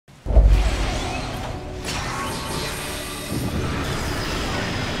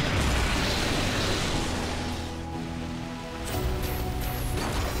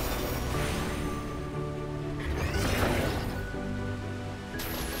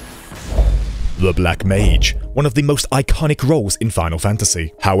The Black Mage, one of the most iconic roles in Final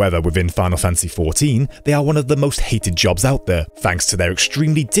Fantasy. However, within Final Fantasy XIV, they are one of the most hated jobs out there, thanks to their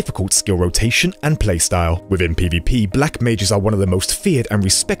extremely difficult skill rotation and playstyle. Within PvP, Black Mages are one of the most feared and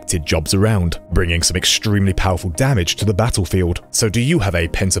respected jobs around, bringing some extremely powerful damage to the battlefield. So do you have a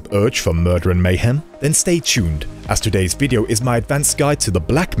pent-up urge for murder and mayhem? Then stay tuned, as today's video is my advanced guide to the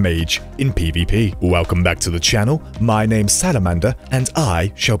Black Mage in PvP. Welcome back to the channel, my name's Salamander, and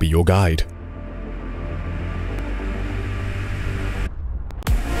I shall be your guide.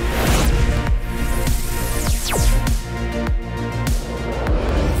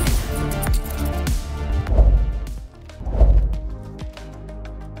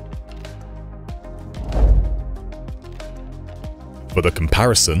 For the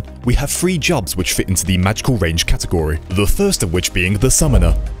comparison, we have 3 jobs which fit into the magical range category, the first of which being the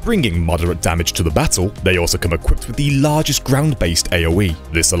Summoner. Bringing moderate damage to the battle, they also come equipped with the largest ground-based AoE,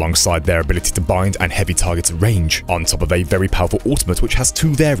 this alongside their ability to bind and heavy targets at range, on top of a very powerful ultimate which has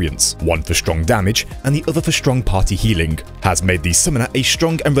 2 variants, one for strong damage and the other for strong party healing, has made the Summoner a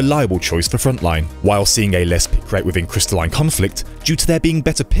strong and reliable choice for frontline, while seeing a less pick rate within Crystalline Conflict due to there being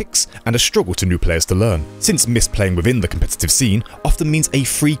better picks and a struggle to new players to learn, since misplaying within the competitive scene often means a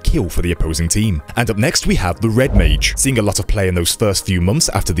free kill for the opposing team. And up next we have the Red Mage. Seeing a lot of play in those first few months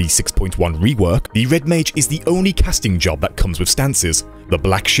after the 6.1 rework, the Red Mage is the only casting job that comes with stances, the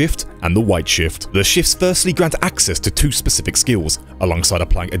Black Shift and the White Shift. The shifts firstly grant access to 2 specific skills, alongside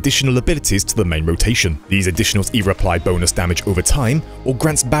applying additional abilities to the main rotation. These additionals either apply bonus damage over time, or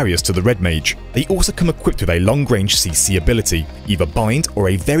grants barriers to the Red Mage. They also come equipped with a long-range CC ability, either Bind or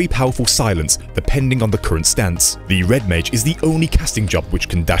a very powerful Silence, depending on the current stance. The Red Mage is the only casting job which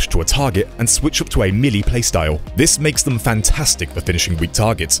can dash to a target and switch up to a melee playstyle. This makes them fantastic for finishing weak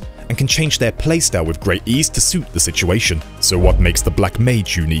targets, and can change their playstyle with great ease to suit the situation. So what makes the Black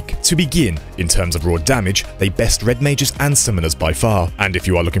Mage unique? To begin, in terms of raw damage, they best Red Mages and Summoners by far, and if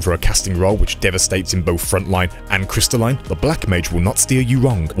you are looking for a casting role which devastates in both frontline and crystalline, the Black Mage will not steer you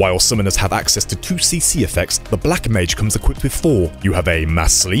wrong. While Summoners have access to 2 CC effects, the Black Mage comes equipped with 4. You have a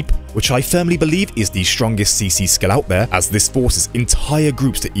Mass Sleep, which I firmly believe is the strongest CC skill out there, as this forces entire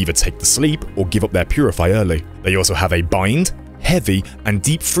groups to either take the sleep or give up their Purify early. They also have a Bind, Heavy, and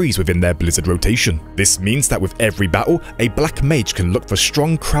Deep Freeze within their Blizzard rotation. This means that with every battle, a Black Mage can look for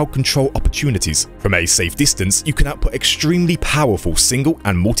strong crowd control opportunities. From a safe distance, you can output extremely powerful single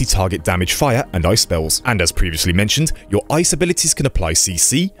and multi-target damage fire and ice spells. And as previously mentioned, your ice abilities can apply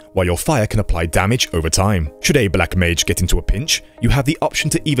CC, while your fire can apply damage over time. Should a Black Mage get into a pinch, you have the option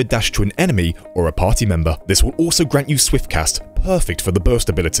to either dash to an enemy or a party member. This will also grant you Swift Cast, perfect for the burst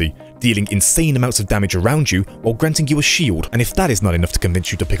ability, dealing insane amounts of damage around you while granting you a shield. And if that is not enough to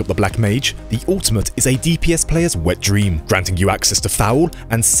convince you to pick up the Black Mage, the ultimate is a DPS player's wet dream, granting you access to Foul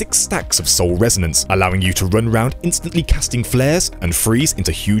and 6 stacks of Soul Resonance, allowing you to run around instantly casting flares and freeze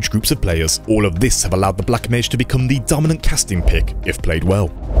into huge groups of players. All of this have allowed the Black Mage to become the dominant casting pick if played well.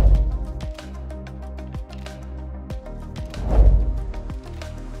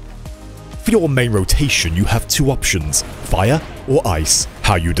 For your main rotation, you have 2 options, Fire or Ice.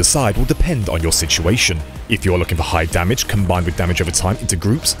 How you decide will depend on your situation. If you're looking for high damage combined with damage over time into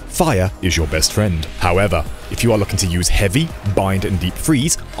groups, Fire is your best friend. However, if you are looking to use Heavy, Bind, and Deep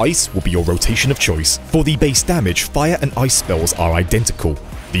Freeze, Ice will be your rotation of choice. For the base damage, Fire and Ice spells are identical.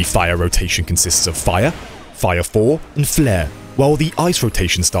 The Fire rotation consists of Fire, Fire 4, and Flare, while the Ice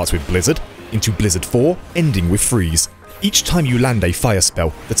rotation starts with Blizzard, into Blizzard 4, ending with Freeze. Each time you land a fire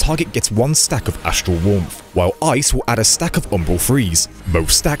spell, the target gets 1 stack of Astral Warmth, while Ice will add a stack of Umbral Freeze. Both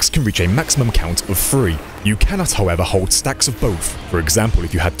stacks can reach a maximum count of 3. You cannot, however, hold stacks of both. For example,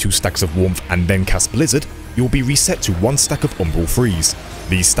 if you had 2 stacks of Warmth and then cast Blizzard, you will be reset to 1 stack of Umbral Freeze.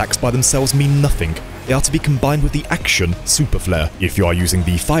 These stacks by themselves mean nothing. They are to be combined with the action Super Flare. If you are using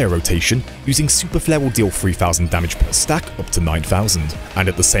the Fire rotation, using Super Flare will deal 3000 damage per stack up to 9000, and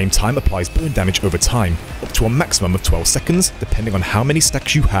at the same time applies burn damage over time, up to a maximum of 12 seconds, depending on how many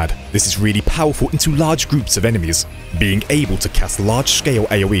stacks you had. This is really powerful into large groups of enemies. Being able to cast large-scale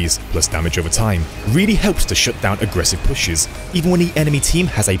AoEs plus damage over time really helps to shut down aggressive pushes, even when the enemy team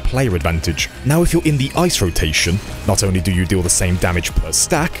has a player advantage. Now if you're in the Ice rotation, not only do you deal the same damage per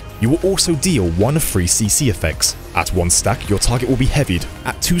stack, you will also deal 1 of 3 CC effects. At 1 stack, your target will be heavied.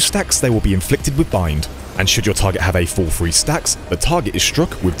 At 2 stacks, they will be inflicted with Bind. And should your target have a full 3 stacks, the target is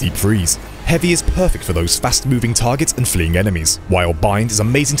struck with Deep Freeze. Heavy is perfect for those fast-moving targets and fleeing enemies, while Bind is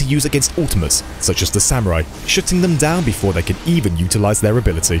amazing to use against ultimates, such as the Samurai, shutting them down before they can even utilize their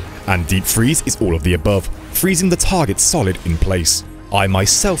ability. And Deep Freeze is all of the above, freezing the target solid in place. I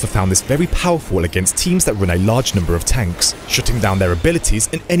myself have found this very powerful against teams that run a large number of tanks, shutting down their abilities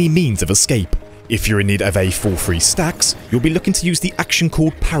and any means of escape. If you're in need of a full 3 stacks, you'll be looking to use the action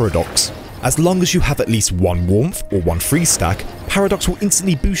called Paradox. As long as you have at least 1 warmth or 1 free stack, Paradox will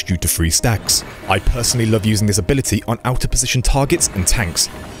instantly boost you to 3 stacks. I personally love using this ability on outer position targets and tanks.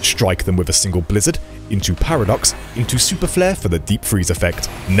 Strike them with a single blizzard, into Paradox, into Super Flare for the deep freeze effect.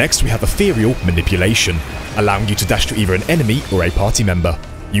 Next we have Ethereal Manipulation, allowing you to dash to either an enemy or a party member.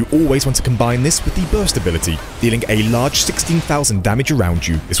 You always want to combine this with the Burst ability, dealing a large 16,000 damage around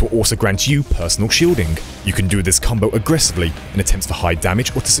you. This will also grant you personal shielding. You can do this combo aggressively in attempts for high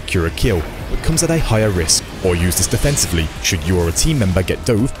damage or to secure a kill, but comes at a higher risk, or use this defensively should you or a team member get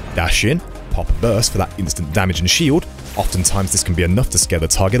dove, dash in, pop Burst for that instant damage and shield. Oftentimes this can be enough to scare the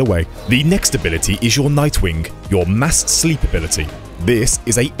target away. The next ability is your Nightwing, your Mass Sleep ability. This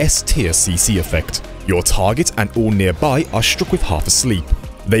is a S tier CC effect. Your target and all nearby are struck with half asleep.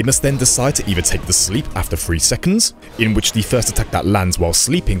 They must then decide to either take the sleep after 3 seconds, in which the first attack that lands while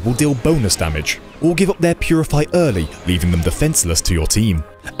sleeping will deal bonus damage, or give up their Purify early, leaving them defenseless to your team.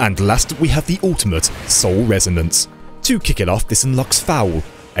 And last we have the ultimate, Soul Resonance. To kick it off, this unlocks Foul,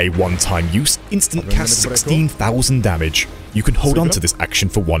 a one-time use, instant cast 16,000 damage. You can hold on to this action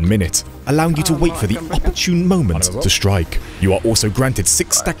for 1 minute, allowing you to wait for the opportune moment to strike. You are also granted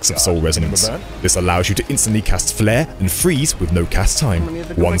 6 stacks of Soul Resonance. This allows you to instantly cast Flare and Freeze with no cast time.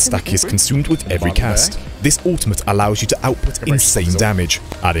 1 stack is consumed with every cast. This ultimate allows you to output insane damage.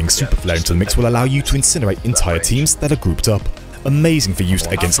 Adding Super Flare into the mix will allow you to incinerate entire teams that are grouped up. Amazing for use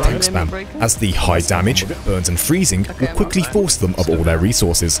against tank spam, as the high damage, burns and freezing will quickly force them of all their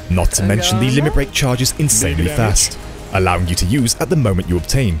resources, not to mention the limit break charges insanely fast, allowing you to use at the moment you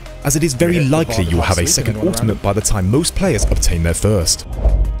obtain, as it is very likely you will have a second ultimate by the time most players obtain their first.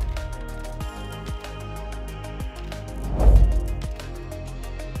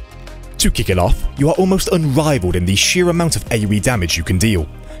 To kick it off, you are almost unrivaled in the sheer amount of AoE damage you can deal,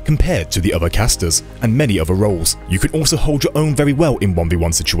 compared to the other casters, and many other roles. You can also hold your own very well in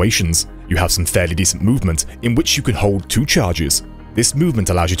 1v1 situations. You have some fairly decent movement, in which you can hold 2 charges. This movement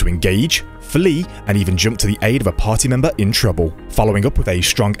allows you to engage, flee, and even jump to the aid of a party member in trouble, following up with a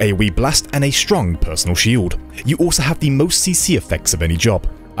strong AoE blast and a strong personal shield. You also have the most CC effects of any job,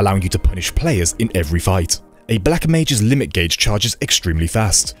 allowing you to punish players in every fight. A Black Mage's limit gauge charges extremely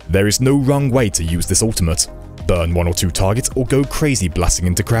fast. There is no wrong way to use this ultimate. Burn 1 or 2 targets or go crazy blasting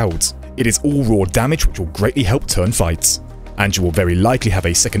into crowds. It is all raw damage which will greatly help turn fights. And you will very likely have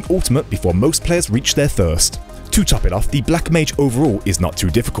a second ultimate before most players reach their thirst. To top it off, the Black Mage overall is not too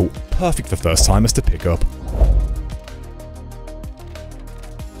difficult, perfect for first timers to pick up.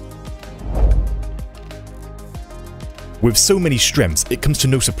 With so many strengths, it comes to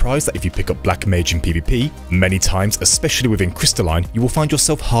no surprise that if you pick up Black Mage in PvP, many times, especially within Crystalline, you will find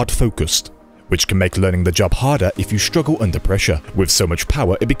yourself hard focused, which can make learning the job harder if you struggle under pressure. With so much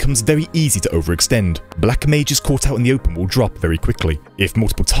power, it becomes very easy to overextend. Black Mages caught out in the open will drop very quickly, if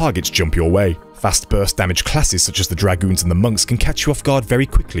multiple targets jump your way. Fast burst damage classes such as the Dragoons and the Monks can catch you off guard very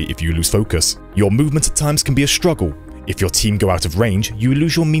quickly if you lose focus. Your movement at times can be a struggle. If your team go out of range, you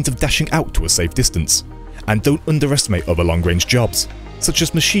lose your means of dashing out to a safe distance. And don't underestimate other long-range jobs, such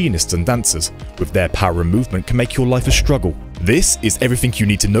as machinists and dancers, with their power and movement can make your life a struggle. This is everything you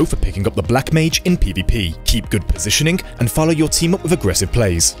need to know for picking up the Black Mage in PvP. Keep good positioning and follow your team up with aggressive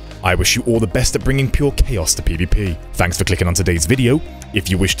plays. I wish you all the best at bringing pure chaos to PvP. Thanks for clicking on today's video. If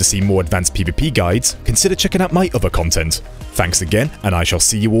you wish to see more advanced PvP guides, consider checking out my other content. Thanks again, and I shall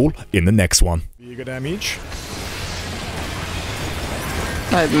see you all in the next one. Bigger damage.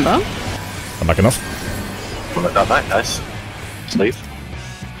 I'm done. I'm back enough. Well done, mate. Nice. Sleep.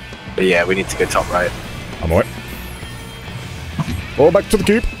 But yeah, we need to go top right. I'm alright. All back to the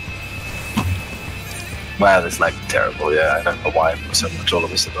cube. Wow, this lag terrible. Yeah, I don't know why so much all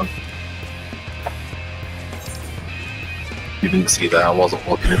of us have done. You didn't see that. I wasn't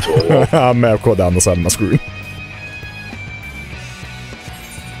walking into a wall. I may have caught down the side of my screen.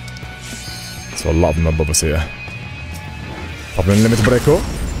 So a lot of them above us here. Popping in limited break core.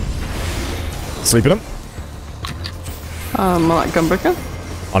 Sleeping him. I like Gunbreaker.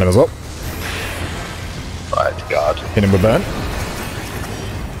 On him as well. Right, God. Hit him with burn.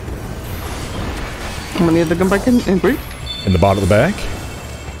 How many of the Gunbreaker in group? In the bar at the back.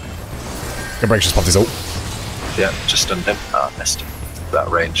 Gunbreaker just popped his ult. Yeah, just stunned him. Ah, missed. That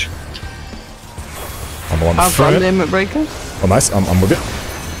range. On the one I've got front. limit breaker. Oh, nice. I'm with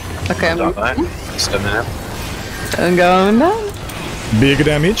it. Okay, Done, mate. Stunning him. I'm going down. Bigger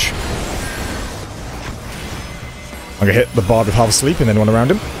damage. I'm gonna hit the bard with half asleep and then one around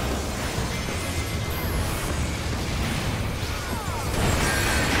him.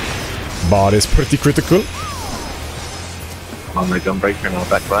 Bard is pretty critical. On the Gunbreaker in our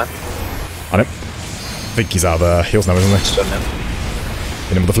back line. On him. think he's out of heals now, isn't he? Stun him.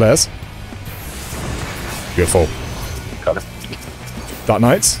 Hit him with the flares. Beautiful. Got him. Dark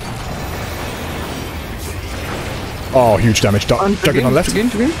Knights. Oh, huge damage. Juggernaut on left.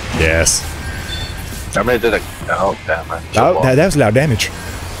 Yes. I really did a... Oh, damn, man. That was loud damage.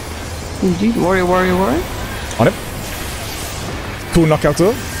 Indeed. Warrior. On him. Cool knockout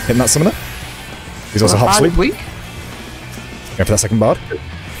though. Hitting that summoner. He's also half asleep. Weak. Going for that second bard.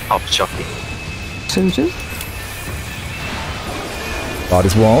 Half shocky. Singes. Bard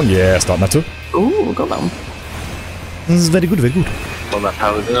is one. Yeah, starting that too. Ooh, got that one. This is very good, very good. Well, that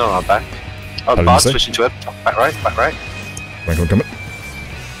power in on our back. Oh, didn't bard say. switching to him. Back right, back right. Come on.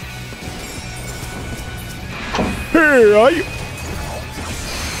 Hey, are you?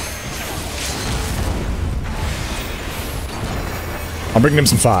 I'm bringing him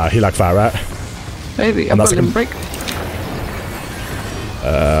some fire. He like fire, right? Maybe. And I've that's got limb break.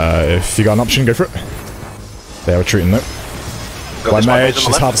 If you got an option, go for it. They're retreating though. Got One this mage,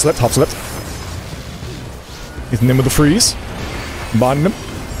 on the he's left. half slipped. Hitting him with the freeze. Binding him.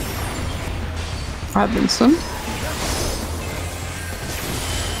 I've been stunned.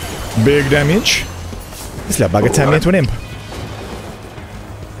 Big damage. This little bugger turned me into an imp.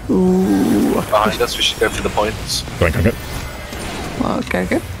 Ooh. Behind us, we should go for the points. Go on, go. Okay,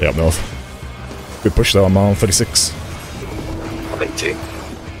 good. Yeah, up north. Good push though, I'm on 36. I'm 18.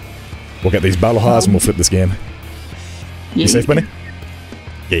 We'll get these battle highs and we'll flip this game. You safe, Benny?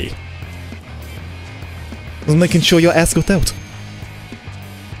 Yeah. Just making sure your ass got out.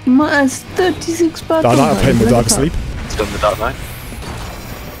 My ass 36 bad. Dark Knight, I played with Dark Asleep. Stun the Dark Knight.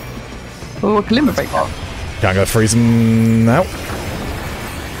 Oh, I can limb break now. Can't go freeze him now.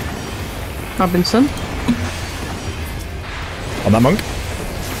 I've been stunned. On that monk.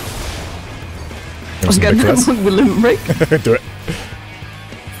 Give him some Again, big flares. with limb break. Do it.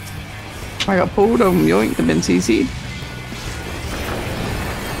 I got pulled home, yoinked, and been CC'd.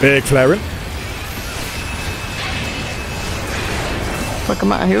 Big flaring. Like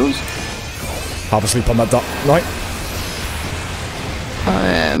I'm out of heals. Half asleep on that Dark Knight.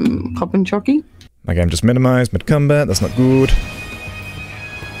 Copping Chucky. My game just minimized mid combat. That's not good.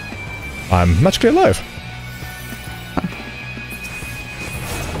 I'm magically alive.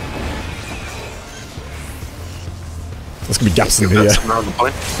 There's gonna be gaps in the Somewhere on the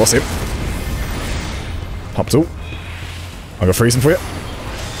point. What's it? Hop tool. I'll go freezing for you.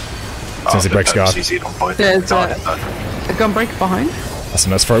 Since he breaks guard. CC'd on point. There's Dark a Knight. gun break behind. That's a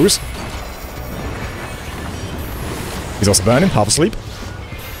nice froze. He's also burning, half asleep.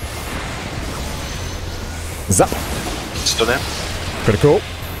 Zap. Stun him. Critical.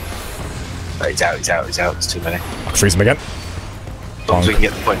 Oh, he's out. It's too many. I can freeze him again. As long as we can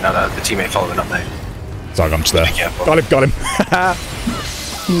get the point now that the teammate following up now. Sorry, I'm just there. Be careful. Got him.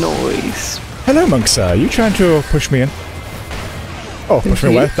 Noise. Hello, monk sir. Are you trying to push me in? Oh, push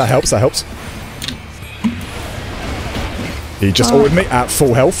me away. That helps. He just ordered me at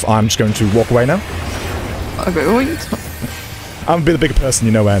full health. I'm just going to walk away now. I got yoinked. I'm a bit the bigger person,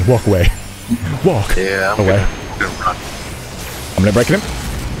 you know, and walk away. Walk Yeah, I'm away. gonna run. I'm gonna break him.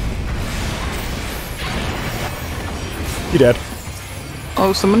 He dead.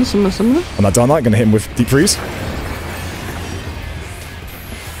 Oh, summoner. On that Dark Knight, gonna hit him with deep freeze.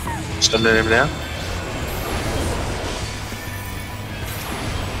 Stunning him now.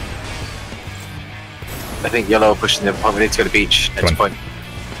 I think yellow pushing the point. We need to go to beach. Next on. point.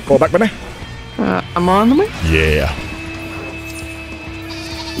 Fall back, Benny. I'm on the way. Yeah.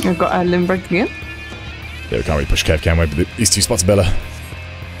 I've got a limb break again. Yeah, we can't really push Kev, can we? But these two spots are better.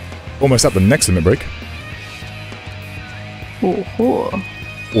 Almost at the next limit break. Oh. Oh,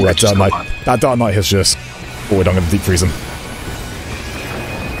 that Dark Knight. That Dark Knight has just... Oh, I'm gonna deep freeze him.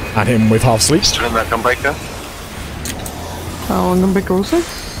 And hit him with half sleep. Stunning that gunbreaker. Oh, gun break also.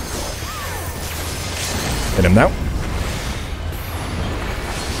 Hit him now.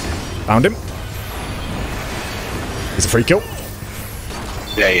 Found him. He's a free kill.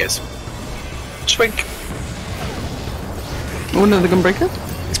 Yeah, he is. Swink. One of the gun breaker.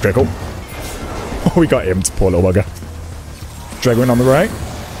 He's critical. Oh, we got him, poor little bugger. Dragon on the right.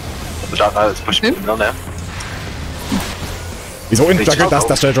 The Dark Knight is pushing him down there. He's all in. They Dragon, juggle.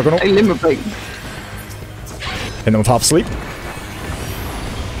 that's Dragon. A limb break. Hit him with half sleep.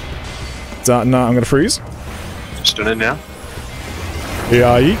 No, I'm gonna freeze. Stunning now.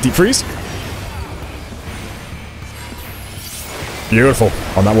 EIE, deep freeze. Beautiful.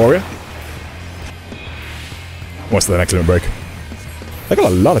 On that warrior. What's the next limit break? They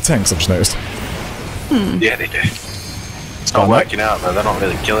got a lot of tanks, I've just noticed. Yeah, they do. It's not Dark Knight. working out, though. They're not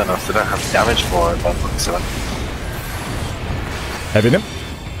really killing us. They don't have damage for it, by the looks of it. Heavy him.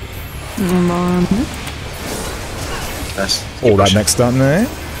 I'm on. Nice. All that next down there.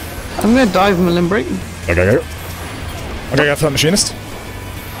 I'm gonna dive him a limb break. Go. Okay, go for that machinist.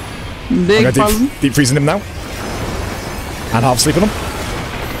 Big I'm problem. gonna deep freezing him now. And half sleeping him.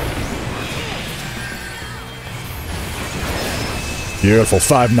 Beautiful.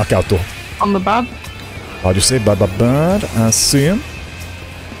 5 knockout though. On the bad. How'd you say? Bad. I see him.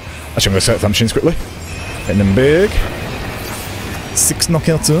 Actually, I'm gonna set that machines quickly. Hitting him big. 6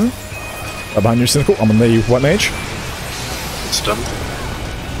 knockout too. Behind you, Cynical. I'm on the White Mage. Stunned.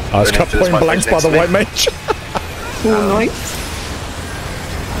 I was cut point blanks by the White Mage. Nice.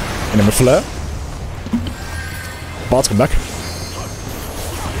 And then with Flare. Bard's come back.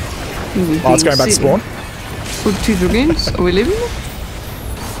 Bard's going back to spawn. Good 2 games. Are we leaving?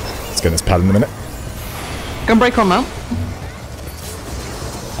 Let's get this pad in a minute. Can break on now.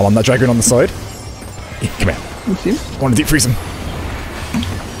 I'm on that Dragon on the side. Come here. You see? I want to deep freeze him.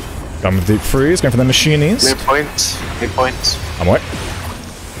 Going with deep freeze, going for the machinies. Mid points. I'm away.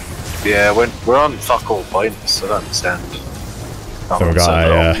 Yeah, we're on fuck all points, I don't understand. Then we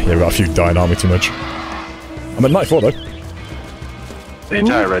got, we got a few dying army too much. I'm at 94 though. The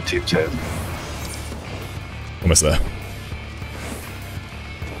entire red team too. Almost there.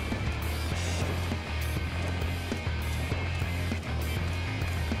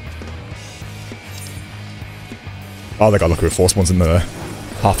 Oh, they got lucky with 4 spawns in there.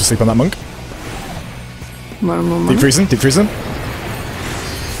 Half asleep on that monk. Deep freezing.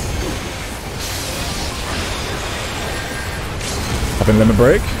 Up in limit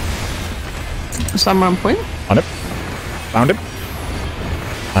break. Samurai on point. On him. Found him.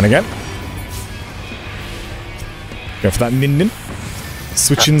 And again. Go for that Nin.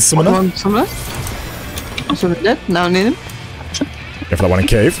 Switching summoner. One summoner. So dead. Now need him. Go for that one in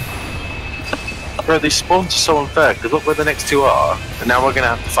cave. Bro, these spawns are so unfair, because look where the next 2 are, and now we're going to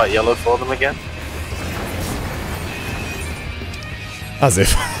have to fight yellow for them again. As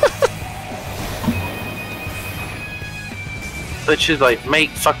if. Literally, like, make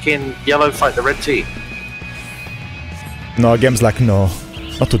fucking yellow fight the red team. No, game's like, no.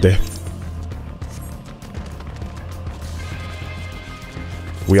 Not today.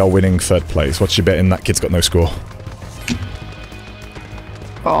 We are winning 3rd place. What's your bet in that kid's got no score?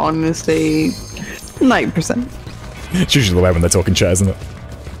 Honestly, 9%. It's usually the way when they're talking chat, isn't it?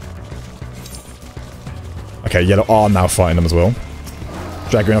 Okay, yellow are now fighting them as well.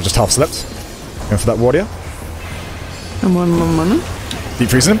 Dragoon, I've just half slept. Going for that warrior. I'm on my money. Deep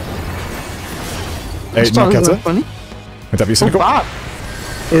freezing him. 8 knockouter. Funny. Would that be cynical? Bad.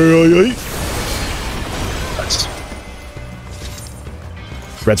 That's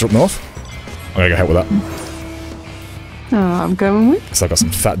Reds are up north. I'm gonna go help with that. I'm going with. So I've got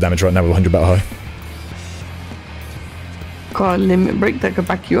some fat damage right now with 100 battle high. Got a limit break that could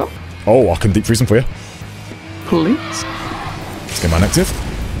back you up. Oh, I can deep freeze them for you. Please. Let's get mine active.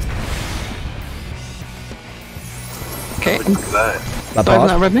 Okay. that. That Diving bard.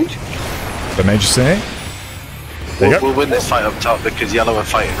 that red mage. The mage is saying. There you go. We'll win this fight up top because yellow are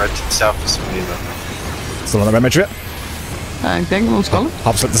fighting red to the south for some reason. Still on that red mage yet? Dang, on scholar.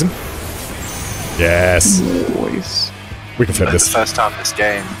 Half flip this in. Yes. Boys. We can flip It's this. the first time this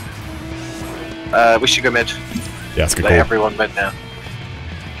game. We should go mid. Yeah, that's a good Let call. everyone mid now.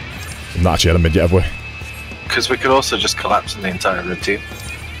 We've not actually had a mid yet, have we? Because we could also just collapse in the entire red team.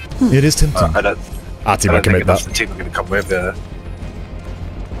 It is tempting. I don't Our team I won't don't think commit that's that. the team we're going to come with.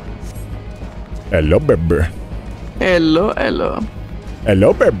 Hello, baby. Hello, hello.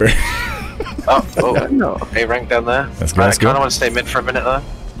 Hello, baby. Oh, No. A rank down there. Let's go, I let's go. kind of want to stay mid for a minute though.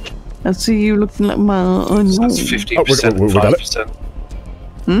 I see you looking like my unknown. So that's 50%, we got it. 5%.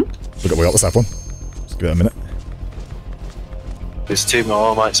 We got the sap one. Just give it a minute. There's 2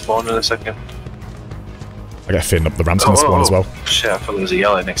 more might spawn in a second. I get filling up the ramps on the spawn as well. Shit, I thought there was a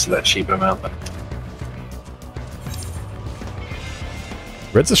yellow next to that Sheba mountain.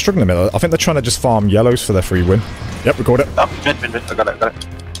 Reds are struggling a minute. I think they're trying to just farm yellows for their free win. Yep, record it. Oh, mid, I got it.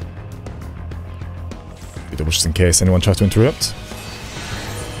 Be double just in case anyone tries to interrupt.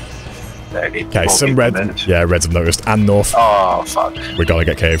 Okay, some red. Yeah, reds have noticed. And north. Oh, fuck. We gotta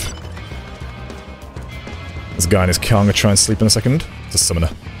get cave. There's a guy in his car. I'm gonna try and sleep in a second. It's a summoner.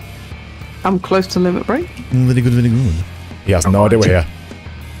 I'm close to limit break. Very good, very good. He has no idea we're here.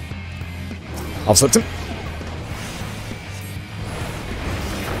 I've slipped him.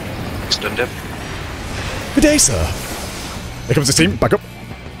 Stunned him. Good day, sir. Here comes his team. Back up.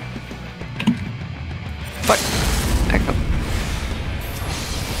 Fuck. Back up.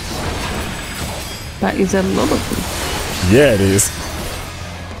 That is a lot of them. Yeah, it is.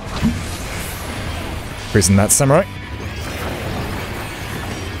 Freezing that samurai.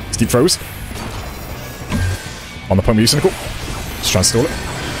 Steep froze. On the point with you, Cynical. Just try and stall it.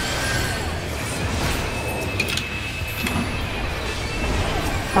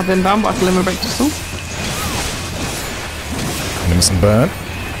 I've been bound, but I can limit break to stall. Limit some burn.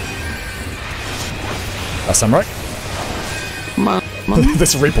 That sound right?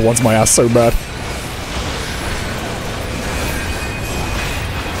 This Reaper wants my ass so bad.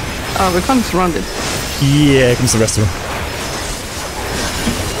 Oh, we're kind of surrounded. Yeah, here comes the rest of them.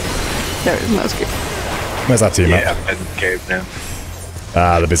 There it is, that's good. Where's that team Yeah, at? I'm in the cave now.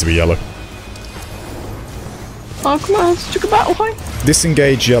 Ah, they're busy with yellow. Oh, come on, it's such a battle, hi.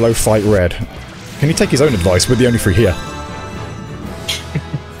 Disengage yellow, fight red. Can he take his own advice? We're the only three here.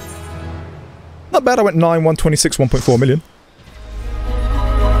 Not bad, I went 9, 126, 1.4 million.